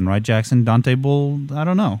this season, right, Jackson? Dante Bull, I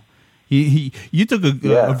don't know. You took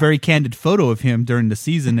a very candid photo of him during the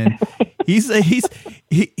season, and he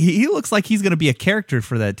looks like he's going to be a character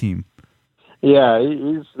for that team. Yeah,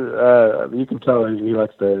 he's you can tell he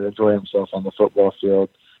likes to enjoy himself on the football field.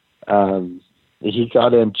 He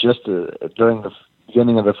got in just during the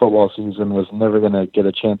beginning of the football season, was never going to get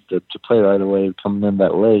a chance to play right away, coming in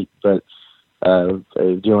that late, but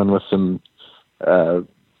dealing with some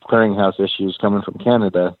clearinghouse issues coming from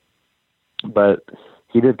Canada. But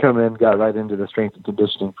he did come in, got right into the strength and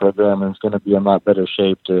conditioning program, and is going to be in a lot better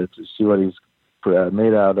shape to see what he's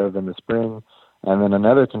made out of in the spring. And then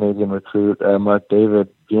another Canadian recruit, Mark David,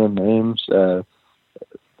 being names,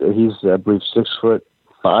 he's, I believe, 6'5"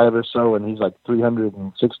 or so, and he's like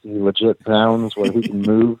 360 legit pounds, where he can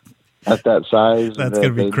move at that size. That's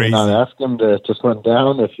going to be crazy. Not ask him to slim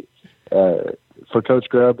down. For Coach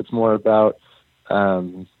Grubb, it's more about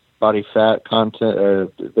body fat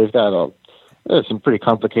content. They've got some pretty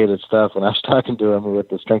complicated stuff when I was talking to him with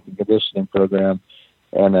the strength and conditioning program.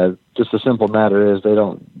 And just a simple matter is they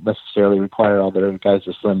don't necessarily require all their guys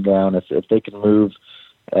to slim down. If they can move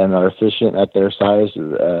and are efficient at their size,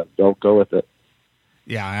 they'll go with it.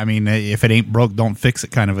 Yeah, I mean, if it ain't broke, don't fix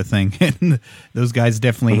it kind of a thing. And those guys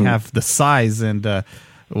definitely have the size, and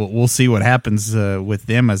we'll see what happens with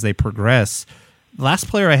them as they progress. Last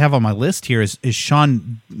player I have on my list here is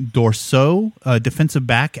Sean Dorseau, defensive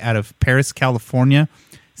back out of Paris, California,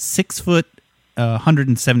 6 foot,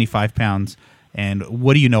 175 pounds. And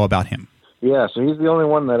what do you know about him? Yeah, so he's the only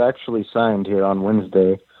one that actually signed here on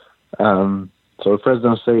Wednesday. So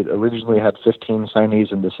Fresno State originally had 15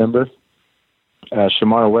 signees in December.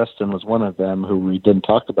 Shamar Weston was one of them, who we didn't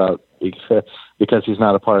talk about because he's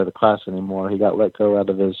not a part of the class anymore. He got let go out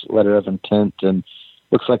of his letter of intent, and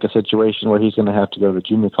looks like a situation where he's going to have to go the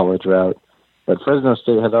junior college route. But Fresno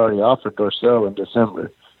State had already offered Dorseau in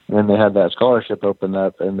December, and then they had that scholarship open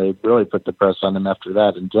up, and they really put the press on him after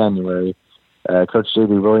that in January. Coach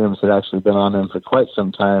J.B. Williams had actually been on him for quite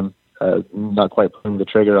some time, not quite pulling the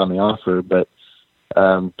trigger on the offer, but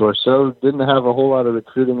Dorseau didn't have a whole lot of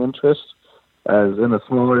recruiting interest. As in a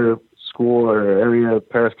smaller school or area of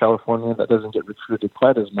Paris, California, that doesn't get recruited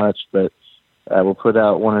quite as much, but we'll put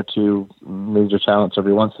out one or two major talents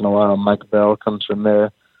every once in a while. Mike Bell comes from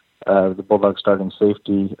there, the Bulldogs starting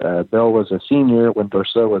safety. Bell was a senior when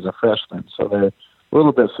Dorseau was a freshman, so they're a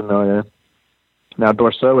little bit familiar. Now,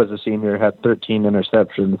 Dorseau as a senior had 13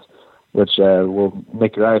 interceptions, which will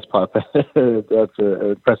make your eyes pop. That's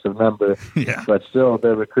an impressive number. Yeah. But still,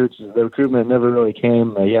 the recruitment never really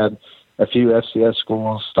came. He had a few FCS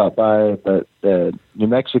schools stop by, but New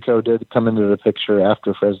Mexico did come into the picture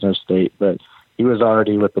after Fresno State, but he was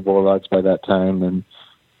already with the Bulldogs by that time. And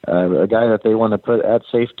a guy that they want to put at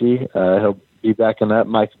safety, he'll be backing up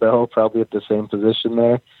Mike Bell, probably at the same position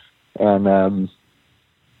there. And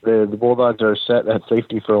the Bulldogs are set at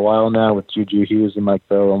safety for a while now, with Juju Hughes and Mike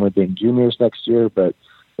Bell only being juniors next year, but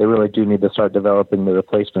they really do need to start developing the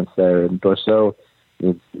replacements there. And Dorseau,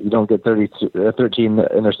 you don't get 13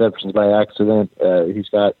 interceptions by accident. He's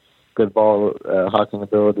got good ball hawking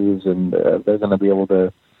abilities, and they're going to be able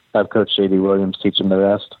to have Coach J.D. Williams teach them the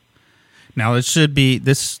rest. Now, this should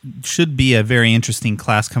be a very interesting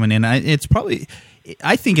class coming in. I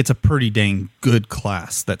think it's a pretty dang good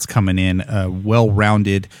class that's coming in,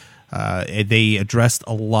 well-rounded. They addressed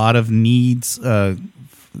a lot of needs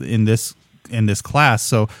in this class,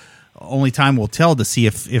 so only time will tell to see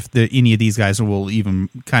if any of these guys will even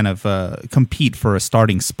kind of compete for a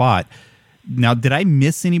starting spot. Now, did I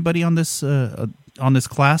miss anybody on this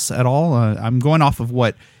class at all? I'm going off of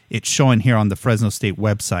what it's showing here on the Fresno State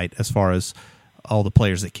website as far as all the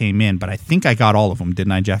players that came in, but I think I got all of them,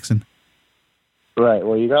 didn't I, Jackson? Right.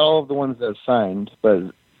 Well, you got all of the ones that signed,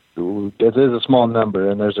 but it is a small number,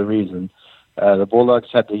 and there's a reason. The Bulldogs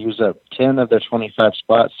had to use up 10 of their 25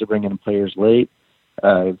 spots to bring in players late.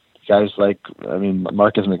 Guys like,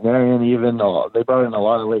 Marcus McMarion even, they brought in a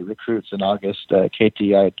lot of late recruits in August. KT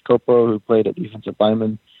Kopo, who played at defensive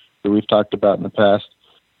lineman, who we've talked about in the past.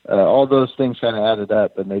 All those things kind of added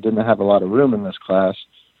up, and they didn't have a lot of room in this class,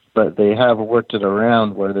 but they have worked it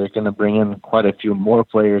around where they're going to bring in quite a few more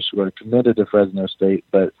players who are committed to Fresno State,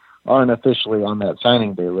 but aren't officially on that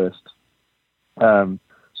signing day list. So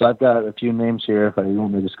I've got a few names here if you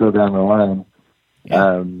want me to just go down the line.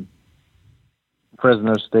 Yeah.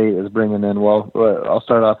 Fresno State is bringing in, I'll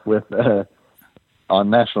start off with on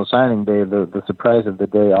National Signing Day, the surprise of the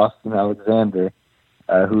day, Austin Alexander,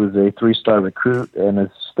 who is a 3-star recruit and is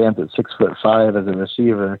stamped at 6'5" as a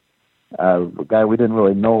receiver. A guy we didn't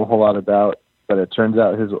really know a whole lot about, but it turns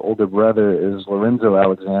out his older brother is Lorenzo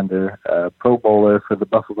Alexander, a Pro Bowler for the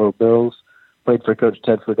Buffalo Bills, played for Coach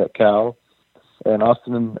Tedford at Cal. And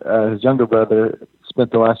Austin, his younger brother,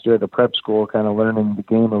 spent the last year at a prep school kind of learning the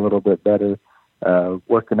game a little bit better,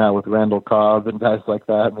 working out with Randall Cobb and guys like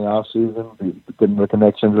that in the offseason, getting the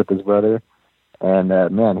connections with his brother. And,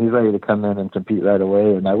 man, he's ready to come in and compete right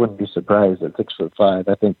away, and I wouldn't be surprised at 6'5".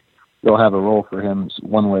 I think they'll have a role for him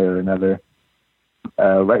one way or another.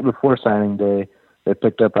 Right before signing day, they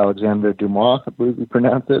picked up Alexander Dumois, I believe you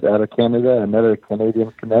pronounce it, out of Canada, another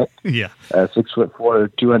Canadian connect. Yeah.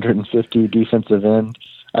 6'4", 250 defensive end.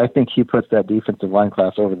 I think he puts that defensive line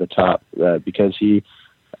class over the top because he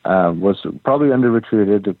was probably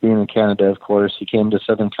under-recruited. Being in Canada, of course, he came to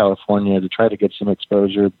Southern California to try to get some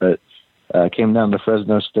exposure, but came down to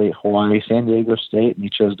Fresno State, Hawaii, San Diego State, and he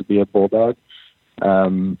chose to be a Bulldog.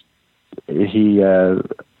 He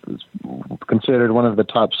considered one of the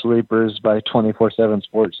top sleepers by 24/7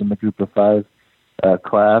 Sports in the Group of 5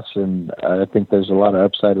 class, and I think there's a lot of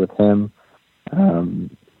upside with him.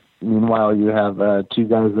 Meanwhile, you have two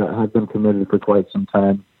guys that have been committed for quite some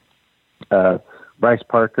time. Bryce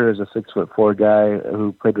Parker is a 6'4" guy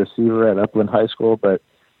who played receiver at Upland High School, but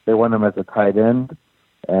they want him as a tight end.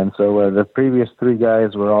 And so the previous 3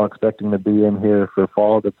 guys were all expecting to be in here for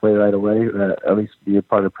fall to play right away, at least be a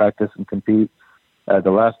part of practice and compete.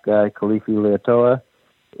 The last guy, Kalifi Leatoa,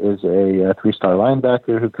 is a 3-star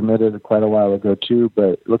linebacker who committed quite a while ago too,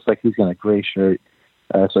 but it looks like he's in a gray shirt,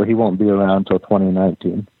 so he won't be around until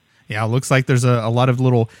 2019. Yeah, it looks like there's a lot of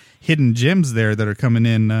little hidden gems there that are coming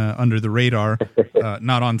in under the radar,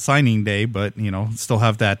 not on signing day, but still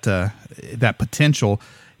have that potential.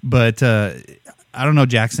 But I don't know,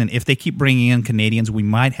 Jackson, if they keep bringing in Canadians, we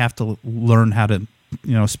might have to learn how to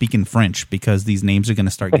speak in French, because these names are going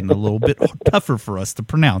to start getting a little bit tougher for us to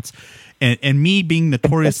pronounce. And me being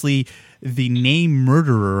notoriously the name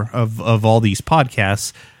murderer of all these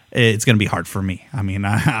podcasts, it's going to be hard for me. I mean,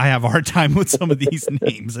 I have a hard time with some of these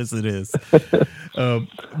names as it is.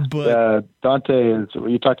 But Dante is.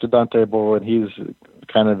 You talk to Dante Bull, and he's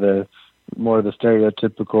kind of the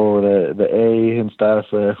stereotypical the A and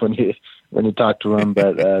stuff when you talk to him.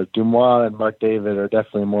 But Dumois and Mark David are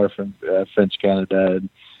definitely more from French Canada. And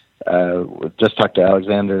just talked to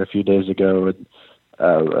Alexander a few days ago. And,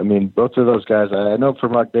 I mean, both of those guys. I know for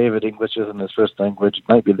Mark David, English isn't his first language. It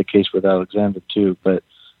might be the case with Alexander too, but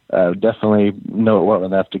definitely know it well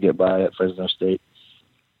enough to get by at Fresno State.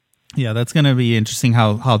 Yeah, that's going to be interesting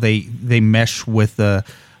how they mesh with their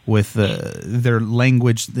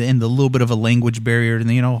language and the little bit of a language barrier, and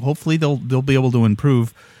hopefully they'll be able to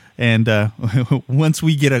improve. And once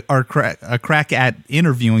we get a crack at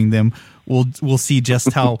interviewing them, we'll see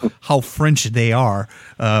just how French they are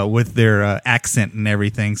with their accent and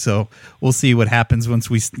everything. So we'll see what happens once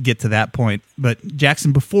we get to that point. But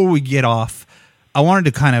Jackson, before we get off, I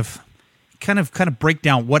wanted to kind of break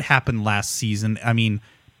down what happened last season. I mean,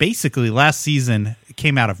 basically last season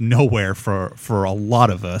came out of nowhere for a lot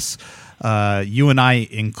of us, you and I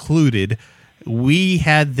included. We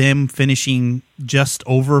had them finishing just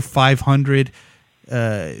over 500.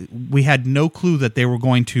 We had no clue that they were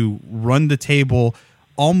going to run the table,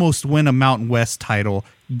 almost win a Mountain West title,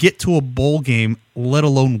 get to a bowl game, let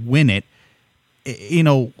alone win it.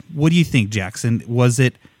 What do you think, Jackson? Was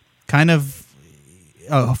it kind of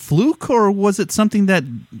a fluke, or was it something that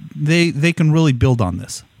they can really build on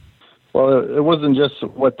this? Well, it wasn't just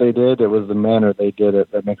what they did, it was the manner they did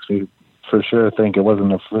it that makes me for sure think it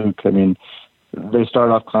wasn't a fluke. I mean, they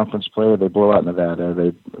start off conference play, they blow out Nevada,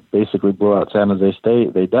 they basically blow out San Jose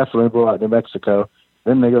State, they definitely blow out New Mexico,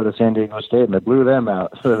 then they go to San Diego State and they blew them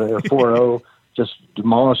out. So they were 4-0, just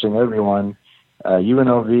demolishing everyone.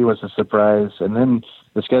 UNLV was a surprise, and then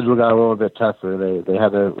the schedule got a little bit tougher. They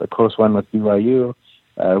had a close one with BYU,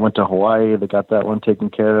 went to Hawaii, they got that one taken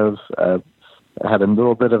care of, had a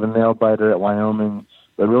little bit of a nail-biter at Wyoming,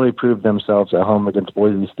 but really proved themselves at home against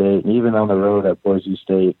Boise State, and even on the road at Boise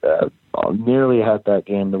State, nearly had that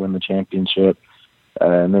game to win the championship.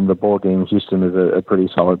 And then the bowl game, Houston is a pretty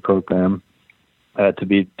solid program to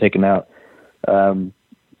be taken out. In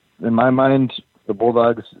my mind, the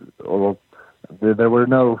Bulldogs, there were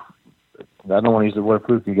no, I don't want to use the word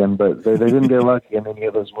fluke again, but they didn't get lucky in any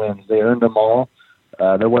of those wins. They earned them all.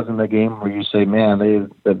 There wasn't a game where you say, man,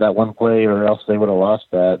 that one play or else they would have lost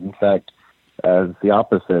that. In fact, it's the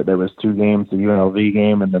opposite. There was 2 games, the UNLV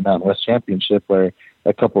game and the Mountain West Championship, where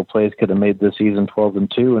a couple of plays could have made the season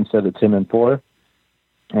 12-2 instead of 10-4.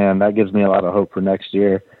 and that gives me a lot of hope for next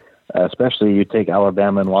year. Especially you take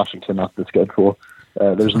Alabama and Washington off the schedule.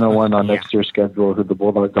 There's no one on next year's schedule who the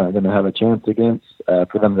Bulldogs aren't going to have a chance against.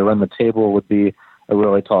 For them to run the table would be a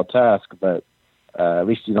really tall task, but at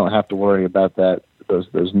least you don't have to worry about that. Those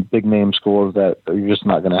big name schools that you're just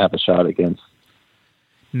not going to have a shot against.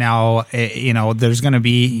 Now, there's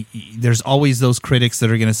always those critics that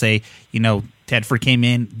are going to say, Tedford came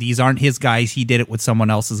in, these aren't his guys, he did it with someone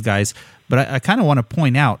else's guys. But I kind of want to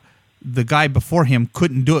point out, the guy before him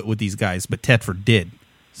couldn't do it with these guys, but Tedford did.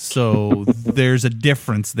 So there's a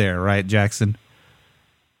difference there, right, Jackson?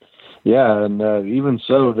 Yeah, and even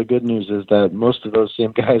so, the good news is that most of those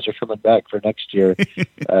same guys are coming back for next year.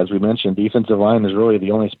 As we mentioned, defensive line is really the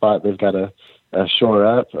only spot they've got to shore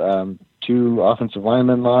up. 2 offensive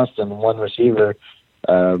linemen lost and 1 receiver,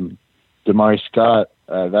 Damari Scott.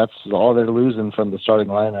 That's all they're losing from the starting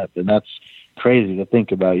lineup, and that's crazy to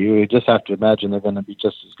think about. You just have to imagine they're going to be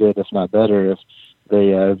just as good, if not better, if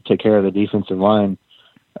they take care of the defensive line.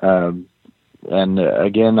 And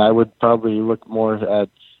again, I would probably look more at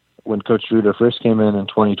when Coach Ruder first came in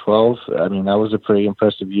 2012. I mean, that was a pretty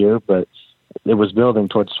impressive year, but it was building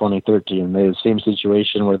towards 2013. They had the same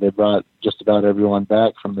situation where they brought just about everyone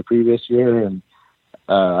back from the previous year. And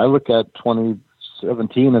I look at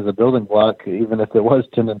 2017 as a building block. Even if it was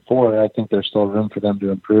 10-4, I think there's still room for them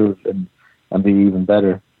to improve and be even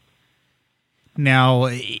better. Now,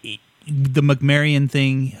 the McMarion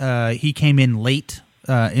thing, he came in late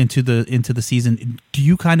into the season. Do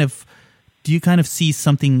you kind of see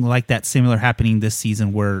something like that similar happening this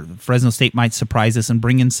season, where Fresno State might surprise us and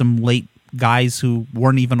bring in some late guys who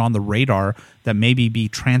weren't even on the radar that maybe be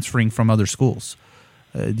transferring from other schools?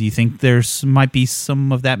 Do you think might be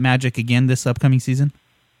some of that magic again this upcoming season?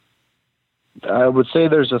 I would say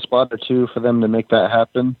there's a spot or two for them to make that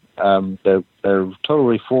happen. They're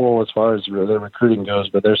totally full as far as their recruiting goes,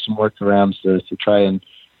 but there's some workarounds to try and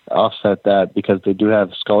offset that, because they do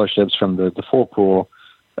have scholarships from the full pool.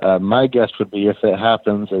 My guess would be, if it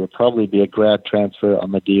happens, it would probably be a grad transfer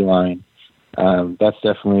on the D-line. That's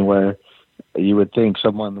definitely where you would think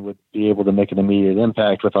someone would be able to make an immediate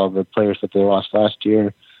impact with all the players that they lost last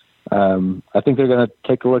year. I think they're going to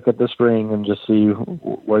take a look at the spring and just see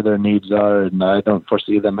where their needs are, and I don't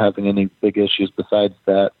foresee them having any big issues besides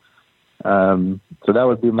that. So that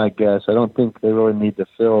would be my guess. I don't think they really need to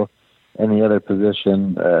fill any other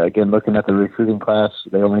position. Again, looking at the recruiting class,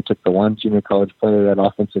 they only took the 1 junior college player at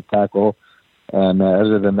offensive tackle. And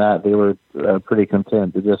other than that, they were pretty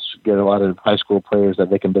content to just get a lot of high school players that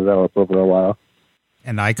they can develop over a while.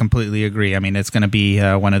 And I completely agree. I mean, it's going to be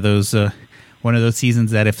one of those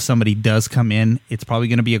seasons that if somebody does come in, it's probably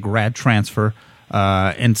going to be a grad transfer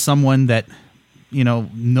and someone that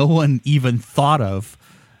no one even thought of.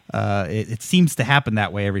 It seems to happen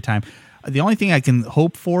that way every time. The only thing I can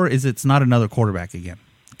hope for is it's not another quarterback again,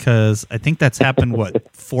 because I think that's happened,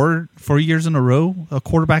 four years in a row, a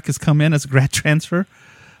quarterback has come in as a grad transfer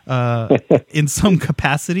in some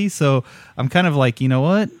capacity. So I'm kind of like, you know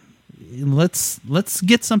what? Let's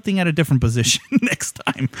get something at a different position next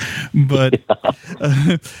time. But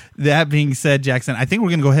that being said, Jackson, I think we're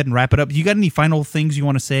going to go ahead and wrap it up. You got any final things you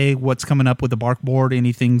want to say? What's coming up with the Barkboard?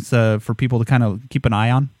 Anything for people to kind of keep an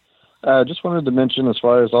eye on? Just wanted to mention, as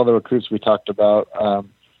far as all the recruits we talked about,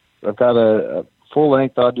 I've got a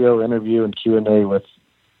full-length audio interview and Q&A with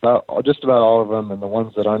just about all of them, and the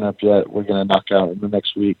ones that aren't up yet, we're going to knock out in the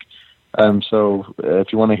next week. So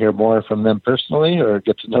if you want to hear more from them personally or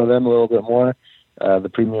get to know them a little bit more, the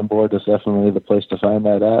Premium Board is definitely the place to find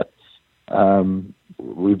that at.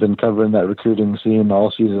 We've been covering that recruiting scene all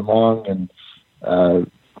season long, and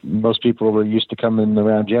most people were used to coming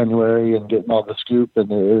around January and getting all the scoop,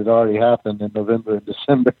 and it had already happened in November and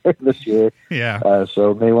December this year. Yeah.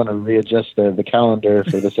 So may want to readjust the calendar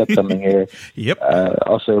for this upcoming year. Yep.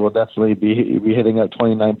 I'll say we'll definitely be hitting up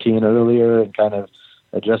 2019 earlier and kind of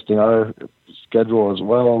adjusting our schedule as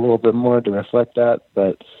well a little bit more to reflect that.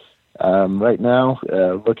 But right now,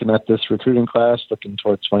 looking at this recruiting class, looking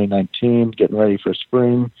towards 2019, getting ready for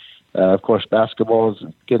spring. Of course, basketball is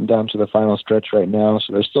getting down to the final stretch right now,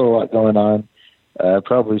 so there's still a lot going on.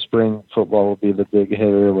 Probably spring football will be the big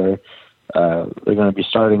hitter, where they're going to be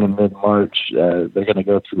starting in mid-March. They're going to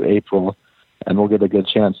go through April, and we'll get a good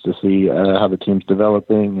chance to see how the team's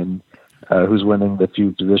developing and who's winning the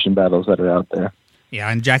few position battles that are out there. Yeah,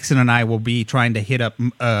 and Jackson and I will be trying to hit up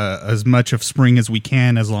as much of spring as we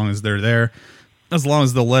can, as long as they're there. As long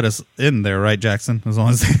as they'll let us in there, right, Jackson? As long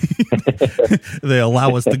as they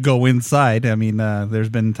allow us to go inside. I mean, there's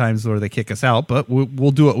been times where they kick us out, but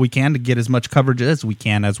we'll do what we can to get as much coverage as we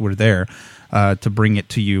can as we're there to bring it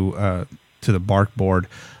to you, to the Barkboard.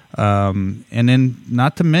 And then,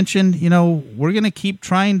 not to mention, we're going to keep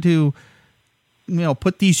trying to,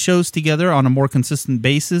 put these shows together on a more consistent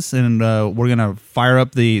basis, and we're going to fire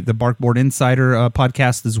up the Barkboard Insider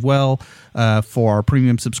podcast as well for our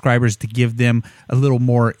premium subscribers to give them a little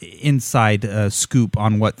more inside scoop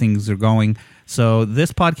on what things are going. So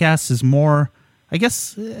this podcast is more, I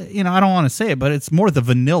guess, I don't want to say it, but it's more the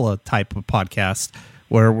vanilla type of podcast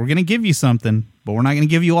where we're going to give you something, but we're not going to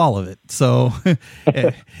give you all of it. So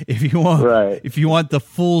if you want the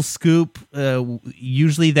full scoop,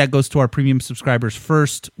 usually that goes to our premium subscribers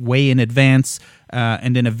first, way in advance,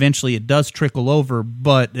 and then eventually it does trickle over,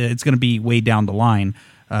 but it's going to be way down the line.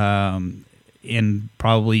 And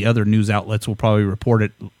probably other news outlets will probably report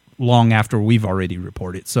it long after we've already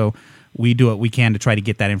reported. So we do what we can to try to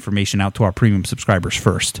get that information out to our premium subscribers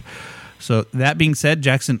first. So that being said,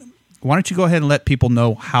 Jackson, why don't you go ahead and let people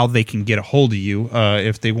know how they can get a hold of you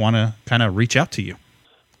if they want to kind of reach out to you?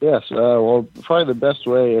 Yes, well, probably the best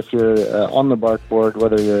way, if you're on the Barkboard,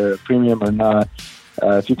 whether you're a premium or not,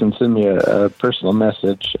 if you can send me a personal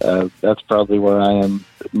message, that's probably where I am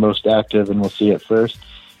most active and will see it first.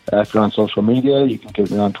 If you're on social media, you can get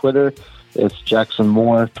me on Twitter. It's Jackson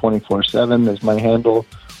Moore 24/7 is my handle,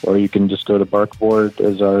 or you can just go to Barkboard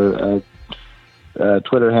as our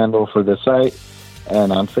Twitter handle for the site.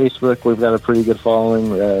 And on Facebook, we've got a pretty good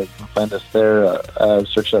following. You can find us there.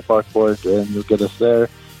 Search that Barkboard, and you'll get us there.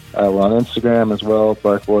 We're on Instagram as well,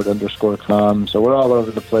 Barkboard_com. So we're all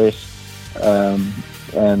over the place.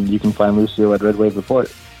 And you can find Lucio at Red Wave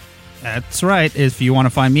Report. That's right. If you want to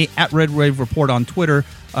find me at Red Wave Report on Twitter,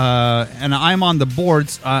 and I'm on the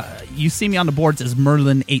boards. You see me on the boards as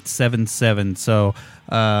Merlin877. So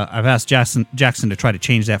I've asked Jackson to try to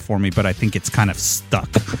change that for me, but I think it's kind of stuck.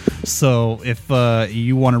 So if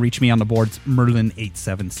you want to reach me on the boards,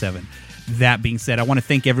 Merlin877. That being said, I want to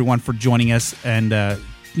thank everyone for joining us, and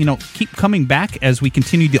keep coming back as we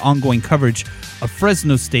continue the ongoing coverage of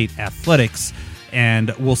Fresno State athletics.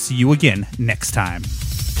 And we'll see you again next time.